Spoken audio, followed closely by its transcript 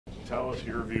tell us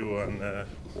your view on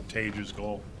Tage's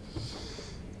goal?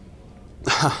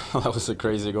 That was a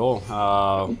crazy goal.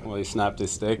 Well, he snapped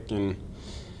his stick, and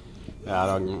yeah, I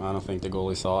don't think the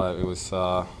goalie saw it. It was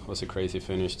a crazy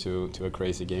finish to a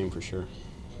crazy game for sure.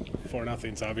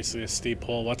 4-0's obviously a steep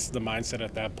pull. What's the mindset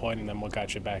at that point, and then what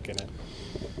got you back in it?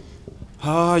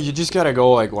 You just gotta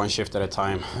go like one shift at a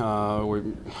time.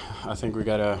 I think we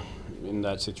gotta, in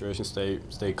that situation,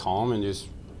 stay calm and just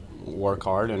work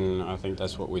hard, and I think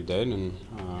that's what we did. And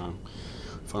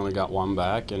finally got one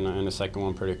back, and the second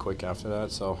one pretty quick after that.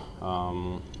 So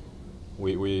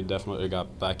we definitely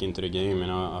got back into the game,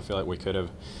 and I feel like we could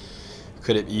have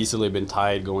easily been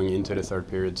tied going into the third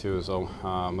period too. So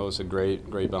it was a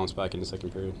great bounce back in the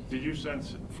second period. Did you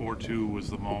sense 4-2 was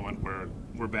the moment where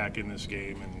we're back in this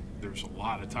game and there's a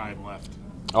lot of time left?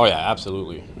 Oh yeah,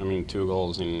 absolutely. I mean, 2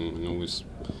 goals and it was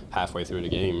halfway through the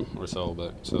game or so.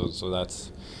 But so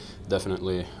that's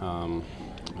definitely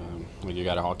like you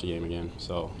got a hockey game again.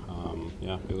 So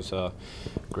yeah, it was a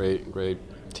great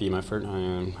team effort.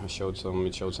 It showed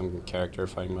some character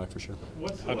fighting back for sure.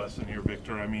 What's the lesson here,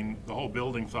 Victor? I mean, the whole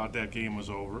building thought that game was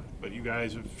over, but you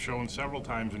guys have shown several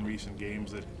times in recent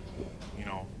games that, you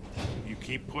know, you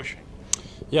keep pushing.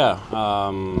 Yeah,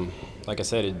 like I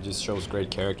said, it just shows great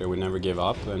character. We never give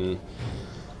up, and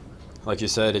like you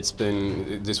said,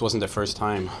 this wasn't the first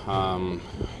time.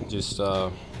 Just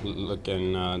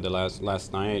looking the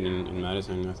last night in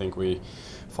Madison, I think we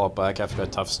fought back after a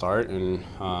tough start, and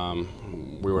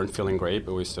we weren't feeling great,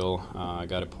 but we still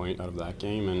got a point out of that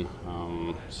game,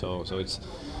 and so it's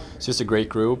just a great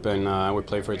group, and we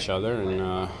play for each other,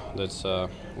 and that's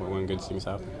when good things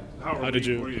happen. How did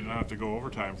you not have to go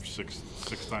overtime for six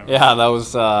times? Yeah, that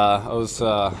was I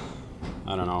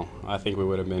don't know. I think we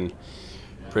would have been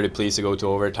pretty pleased to go to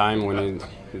overtime when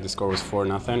the score was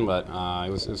 4-0, but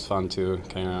it was fun to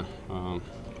kind of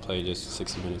play just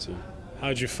 60 minutes here. How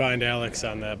did you find Alex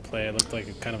on that play? It looked like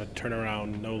a kind of a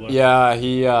turnaround, no look. Yeah,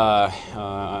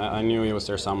 I knew he was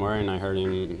there somewhere, and I heard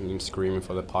him screaming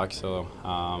for the puck, so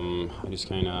I just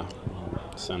kind of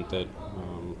sent it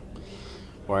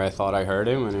where I thought I heard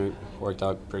him, and it worked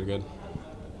out pretty good. All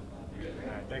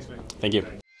right, thanks, man. Thank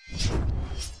you.